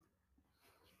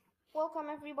Welcome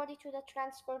everybody to the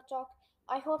Transfer Talk.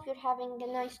 I hope you're having a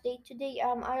nice day today.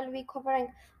 I'll be covering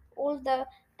all the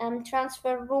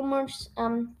transfer rumors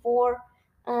for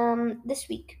this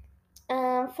week.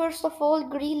 First of all,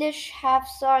 Grealish have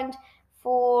signed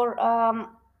for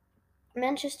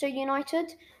Manchester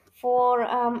United for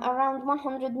around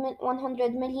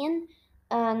 100 million,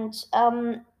 and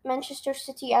Manchester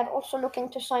City are also looking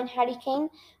to sign Harry Kane,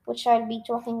 which I'll be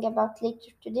talking about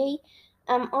later today.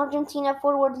 Argentina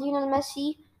forward Lionel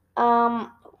Messi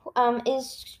um,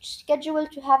 is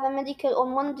scheduled to have a medical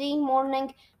on Monday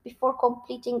morning before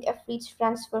completing a free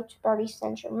transfer to Paris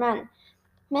Saint-Germain.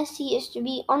 Messi is to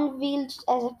be unveiled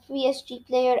as a PSG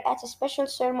player at a special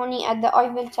ceremony at the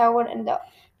Eiffel Tower in the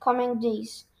coming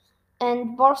days.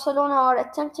 And Barcelona are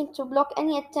attempting to block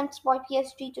any attempts by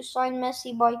PSG to sign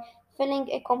Messi by filing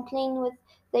a complaint with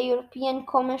the European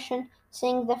Commission,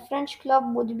 saying the French club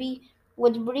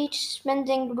would breach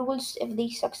spending rules if they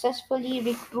successfully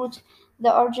recruit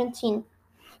the Argentine.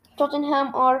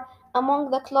 Tottenham are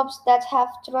among the clubs that have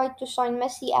tried to sign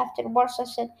Messi after Barca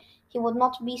said he would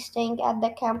not be staying at the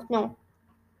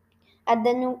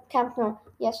new Camp Nou.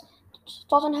 Yes,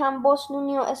 Tottenham boss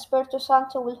Nuno Espirito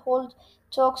Santo will hold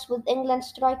talks with England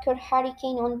striker Harry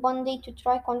Kane on Monday to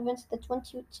try convince the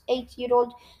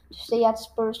 28-year-old to stay at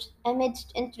Spurs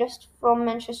amidst interest from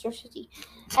Manchester City.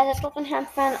 As a Tottenham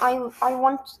fan, I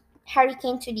want Harry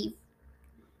Kane to leave.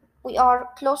 We are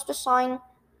close to sign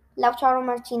Lautaro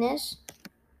Martinez,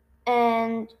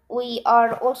 and we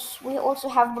also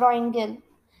have Brian Gill.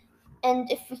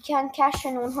 And if we can cash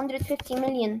in 150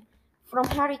 million from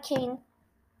Harry Kane,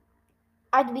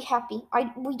 I'd be happy.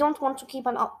 We don't want to keep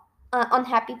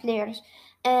unhappy players,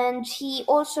 and he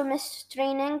also missed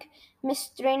training,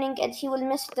 and he will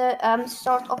miss the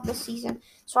start of the season.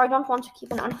 So I don't want to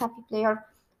keep an unhappy player.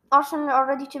 Arsenal are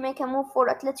ready to make a move for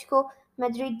Atletico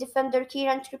Madrid defender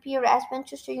Kieran Trippier, as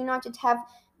Manchester United have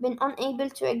been unable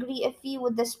to agree a fee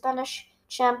with the Spanish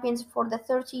champions for the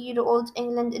 30-year-old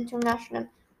England international.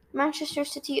 Manchester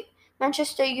City,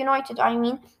 Manchester United,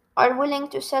 are willing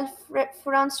to sell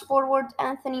France forward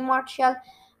Anthony Martial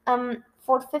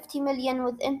for 50 million,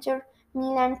 with Inter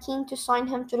Milan keen to sign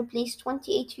him to replace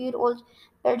 28-year-old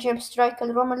Belgium striker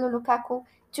Romelu Lukaku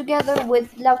together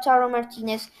with Lautaro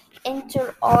Martinez.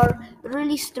 Inter are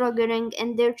really struggling,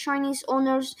 and their Chinese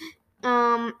owners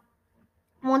um,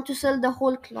 want to sell the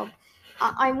whole club.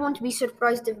 I won't be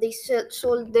surprised if they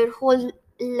sold their whole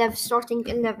starting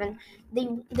 11. They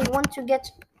want to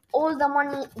get all the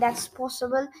money that's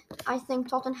possible. I think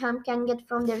Tottenham can get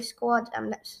from their squad.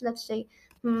 Let's say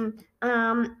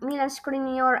Milan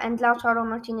Skriniar and Lautaro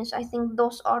Martinez. I think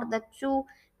those are the two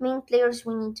main players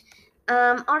we need.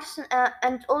 And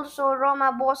also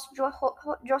Roma boss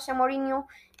Jose Mourinho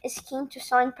is keen to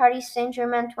sign Paris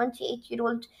Saint-Germain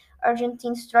 28-year-old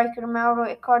Argentine striker Mauro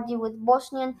Icardi, with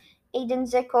Bosnian Edin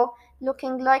Dzeko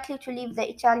looking likely to leave the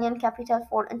Italian capital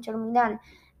for Inter Milan.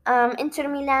 Inter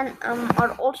Milan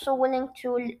are also willing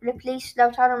to replace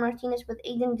Lautaro Martinez with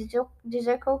Edin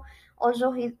Dzeko,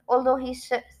 although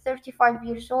he's 35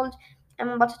 years old,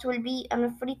 but it will be a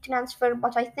free transfer.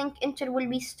 But I think Inter will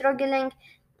be struggling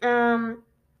um,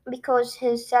 because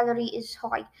his salary is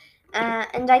high,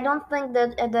 and I don't think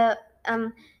that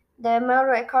the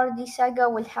Mauro Icardi saga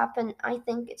will happen. I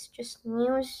think it's just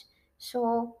news,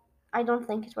 so I don't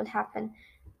think it will happen.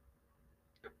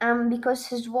 Because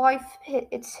his wife,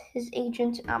 it's his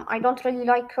agent. I don't really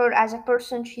like her as a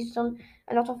person. She's done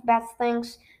a lot of bad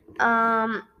things.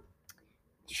 Um,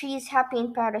 she is happy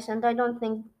in Paris, and I don't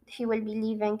think he will be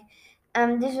leaving.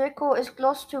 Dzeko is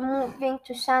close to moving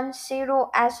to San Siro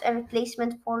as a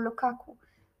replacement for Lukaku.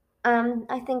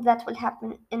 I think that will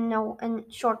happen in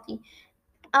shortly.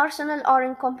 Arsenal are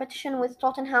in competition with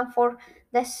Tottenham for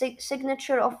the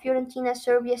signature of Fiorentina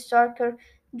Serbia striker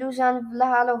Dusan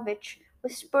Vlahovic,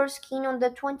 with Spurs keen on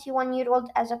the 21-year-old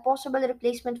as a possible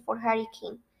replacement for Harry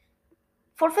Kane.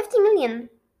 For 50 million,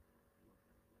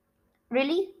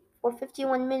 really? For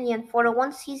 51 million for a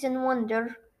one-season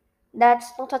wonder?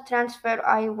 That's not a transfer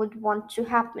I would want to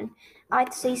happen.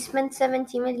 I'd say spend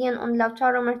 70 million on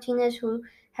Lautaro Martinez, who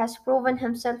has proven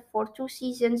himself for 2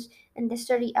 seasons in the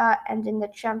Serie A and in the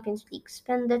Champions League.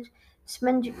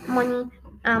 Spend money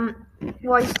um,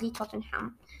 wisely,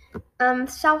 Tottenham.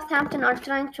 Southampton are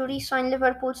trying to re-sign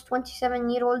Liverpool's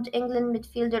 27-year-old England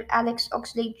midfielder Alex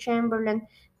Oxlade-Chamberlain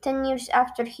 10 years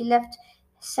after he left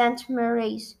St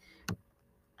Mary's.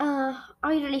 I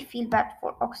really feel bad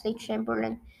for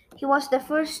Oxlade-Chamberlain. He was the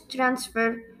first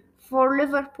transfer for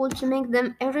Liverpool to make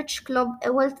them a rich club,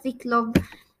 a wealthy club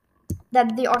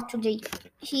that they are today.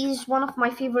 He is one of my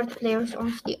favorite players,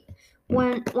 honestly.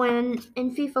 When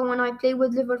in FIFA when I play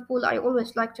with Liverpool, I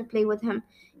always like to play with him.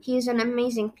 He is an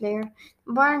amazing player.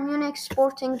 Bayern Munich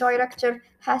sporting director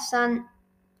Hassan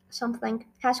something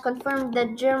has confirmed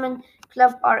that German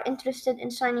club are interested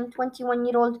in signing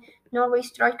 21-year-old Norway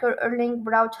striker Erling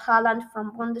Braut Haaland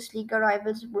from Bundesliga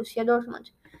rivals Borussia Dortmund.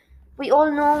 We all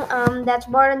know that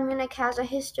Bayern Munich has a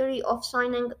history of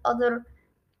signing other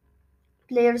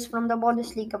players from the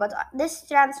Bundesliga, but this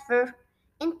transfer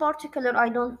in particular, I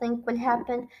don't think will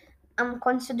happen.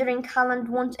 Considering Haaland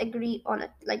won't agree on it.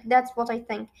 Like that's what I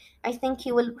think. I think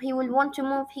he will want to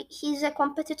move. He's a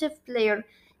competitive player,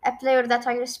 a player that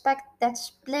I respect.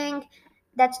 That's playing,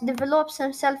 that develops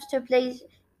himself to play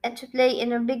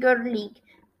in a bigger league.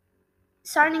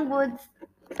 Signing with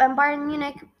Bayern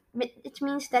Munich, it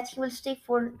means that he will stay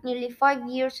for nearly 5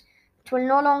 years. It will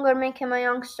no longer make him a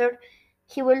youngster.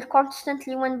 He will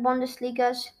constantly win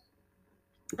Bundesligas.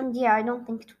 And yeah, I don't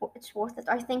think it's worth it.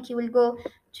 I think he will go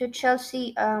to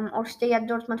Chelsea or stay at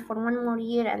Dortmund for 1 more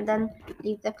year and then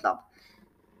leave the club.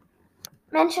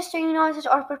 Manchester United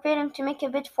are preparing to make a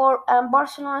bid for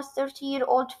Barcelona's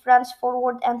 30-year-old France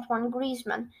forward Antoine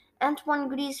Griezmann. Antoine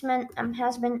Griezmann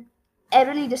has been a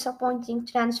really disappointing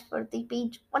transfer. They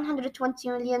paid 120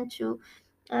 million to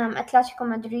Atletico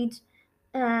Madrid,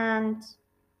 and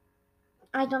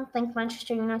I don't think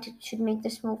Manchester United should make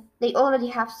this move. They already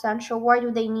have Sancho. Why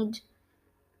do they need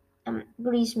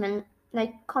Griezmann?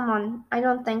 Like, come on! I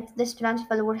don't think this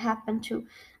transfer will happen too.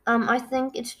 I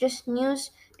think it's just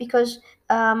news because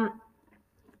um,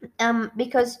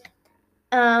 because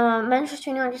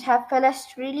Manchester United have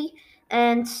Palestrelli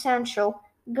and Sancho,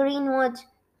 Greenwood,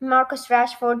 Marcus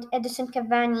Rashford, Edison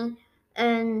Cavani,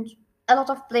 and a lot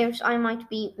of players I might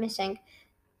be missing.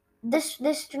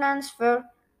 This transfer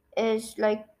is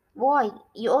like, why?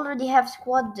 You already have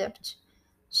squad depth.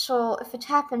 So if it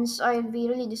happens, I'll be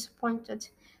really disappointed.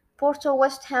 Porto,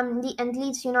 West Ham, and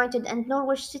Leeds United and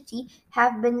Norwich City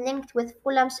have been linked with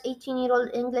Fulham's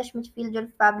 18-year-old English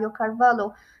midfielder Fabio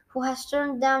Carvalho, who has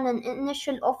turned down an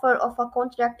initial offer of a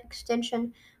contract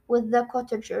extension with the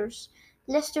Cottagers.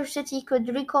 Leicester City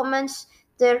could recommence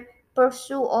their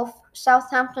pursuit of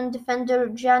Southampton defender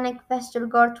Yannick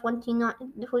Vestergaard, 29,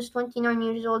 who's 29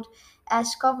 years old,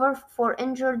 as cover for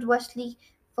injured Wesley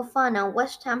Fofana.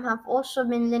 West Ham have also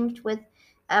been linked with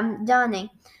Dane.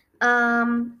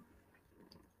 Um,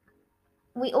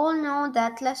 we all know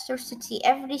that Leicester City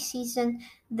every season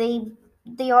they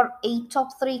are a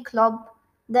top three club.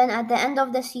 Then at the end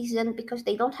of the season, because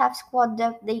they don't have squad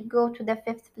depth, they go to the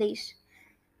fifth place.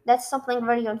 That's something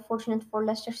very unfortunate for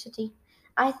Leicester City.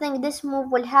 I think this move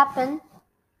will happen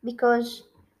because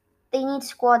they need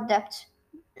squad depth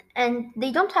and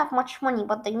they don't have much money,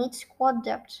 but they need squad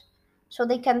depth so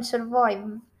they can survive.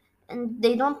 And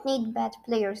they don't need bad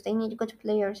players; they need good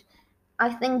players.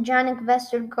 I think Janik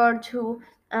Vestergaard, who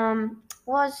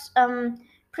was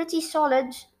pretty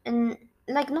solid in,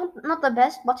 like, not the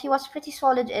best, but he was pretty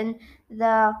solid in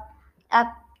the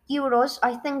at Euros.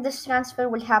 I think this transfer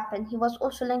will happen. He was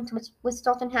also linked with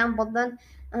Tottenham, but then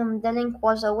the link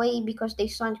was away because they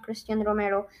signed Christian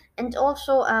Romero, and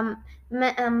also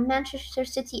Manchester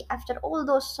City. After all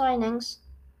those signings,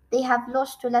 they have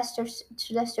lost to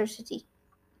Leicester City.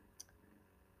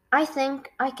 I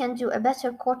think I can do a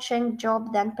better coaching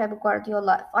job than Pep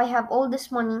Guardiola. If I have all this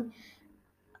money,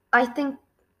 I think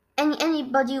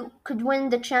anybody could win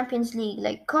the Champions League.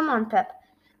 Like, come on, Pep.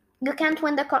 You can't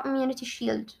win the Community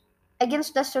Shield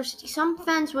against Leicester City. Some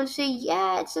fans will say,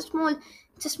 "Yeah, it's a small."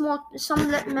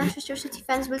 Some Manchester City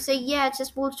fans will say, "Yeah, it's a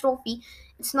small trophy.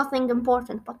 It's nothing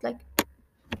important." But like,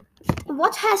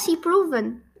 what has he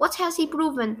proven? What has he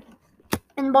proven?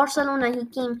 In Barcelona,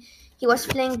 he was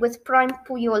playing with prime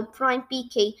Puyol, prime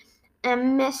PK,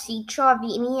 and Messi,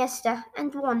 Xavi, Iniesta,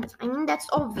 and won. I mean, that's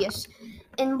obvious.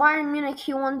 In Bayern Munich,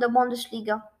 he won the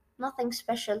Bundesliga. Nothing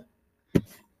special.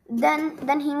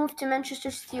 Then he moved to Manchester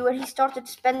City, where he started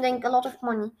spending a lot of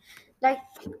money. Like,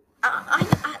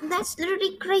 that's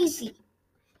literally crazy.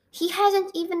 He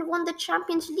hasn't even won the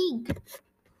Champions League.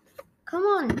 Come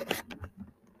on.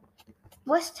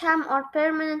 West Ham are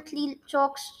permanently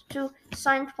talks to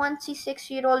sign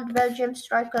 26-year-old Belgium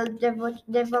striker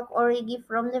Divock Origi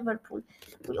from Liverpool.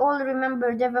 We all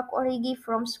remember Divock Origi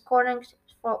from scoring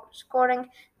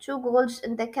 2 goals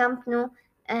in the Camp Nou,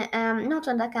 not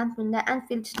on the Camp Nou, in the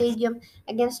Anfield Stadium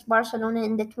against Barcelona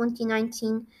in the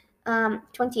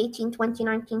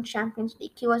 2018-2019 Champions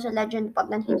League. He was a legend,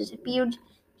 but then he disappeared.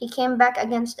 He came back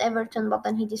against Everton, but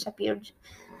then he disappeared.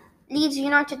 Leeds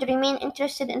United remain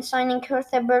interested in signing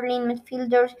Hertha Berlin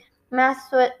midfielder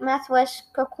Matheus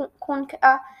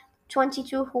Cunha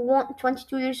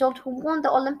 22 years old, who won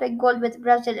the Olympic gold with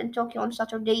Brazil in Tokyo on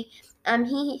Saturday.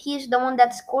 He is the one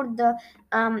that scored the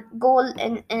goal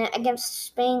in against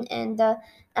Spain in the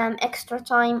extra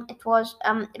time. It was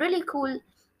really cool.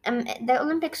 The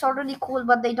Olympics are really cool,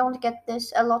 but they don't get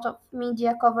this a lot of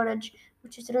media coverage,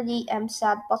 which is really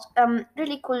sad. But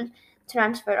really cool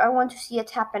transfer. I want to see it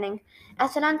happening.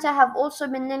 Atalanta have also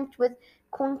been linked with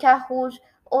Kunka,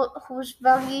 whose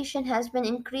valuation has been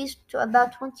increased to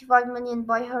about 25 million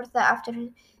by Hertha after his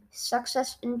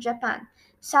success in Japan.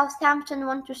 Southampton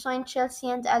want to sign Chelsea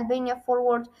and Albania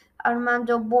forward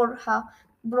Armando Broja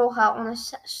on a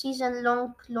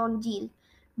season-long loan deal.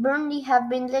 Burnley have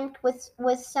been linked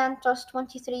with Santos'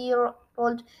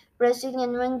 23-year-old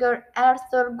Brazilian winger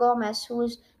Arthur Gomes, who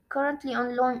is currently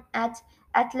on loan at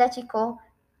Atletico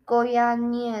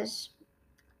Goianiense.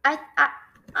 I,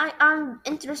 I am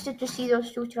interested to see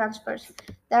those two transfers,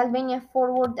 the Albania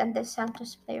forward and the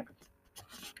Santos player.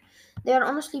 They are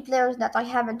honestly players that I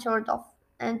haven't heard of,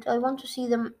 and I want to see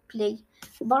them play.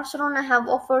 Barcelona have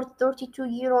offered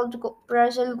 32-year-old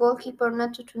Brazil goalkeeper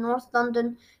Neto to North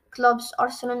London clubs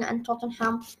Arsenal and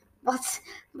Tottenham, but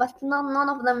none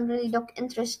of them really look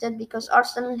interested because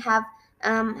Arsenal have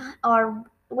are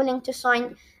willing to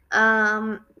sign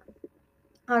um,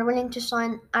 Aaron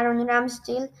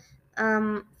Ramsdale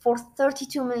for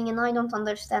 32 million. I don't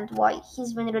understand why.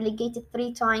 He's been relegated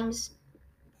three times.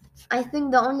 I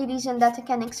think the only reason that I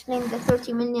can explain their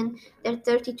 32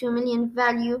 million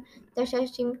value, their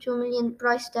 32 million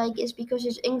price tag is because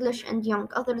he's English and young.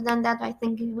 Other than that, I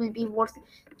think he will be worth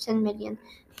 10 million.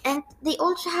 And they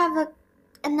also have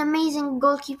an amazing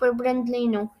goalkeeper, Brent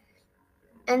Leno,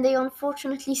 and they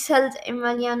unfortunately sold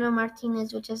Emiliano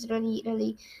Martinez, which is really,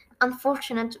 really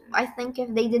unfortunate. I think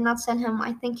if they did not sell him,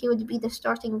 I think he would be the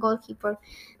starting goalkeeper.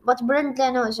 But Brent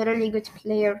Leno is a really good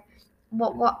player.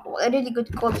 A really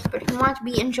good goalkeeper. He might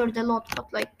be injured a lot,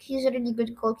 but like he's a really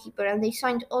good goalkeeper. And they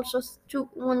signed also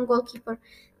one goalkeeper,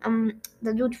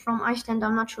 the dude from Iceland.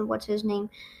 I'm not sure what's his name.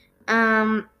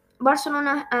 Um,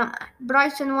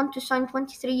 Brighton want to sign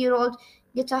 23-year-old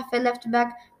Getafe left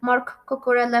back Marc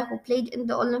Cucurella, who played in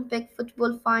the Olympic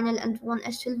football final and won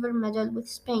a silver medal with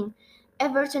Spain.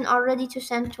 Everton are ready to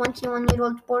send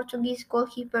 21-year-old Portuguese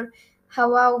goalkeeper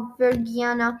João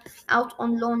Vergiana out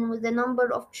on loan with a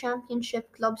number of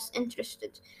championship clubs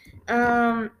interested.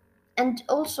 Um, and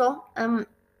also,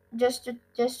 just to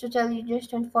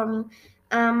inform you,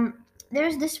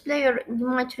 there's this player you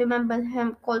might remember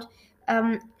him called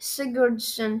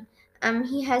Sigurdsson.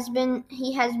 He has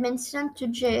been sent to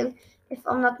jail, if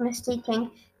I'm not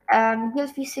mistaken,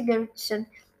 Gylfi Sigurdsson,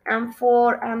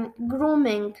 for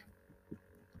grooming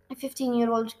a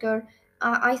 15-year-old girl.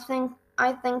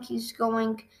 I think he's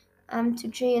going to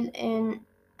jail in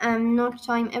no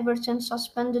time. Everton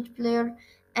suspended player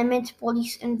amid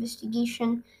police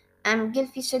investigation.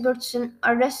 Gylfi Sigurdsson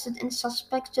arrested in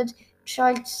suspected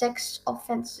child sex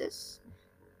offenses.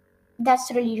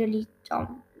 That's really, really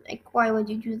dumb. Like, why would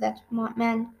you do that,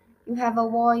 man? You have a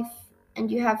wife and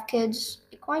you have kids.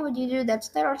 Like, why would you do that?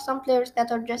 There are some people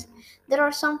that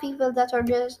are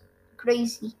just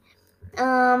crazy.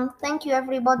 Thank you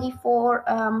everybody for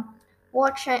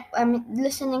watching,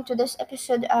 listening to this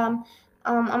episode. I'm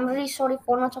really sorry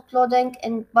for not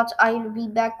uploading, but I'll be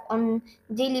back on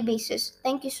daily basis.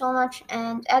 Thank you so much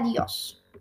and adios.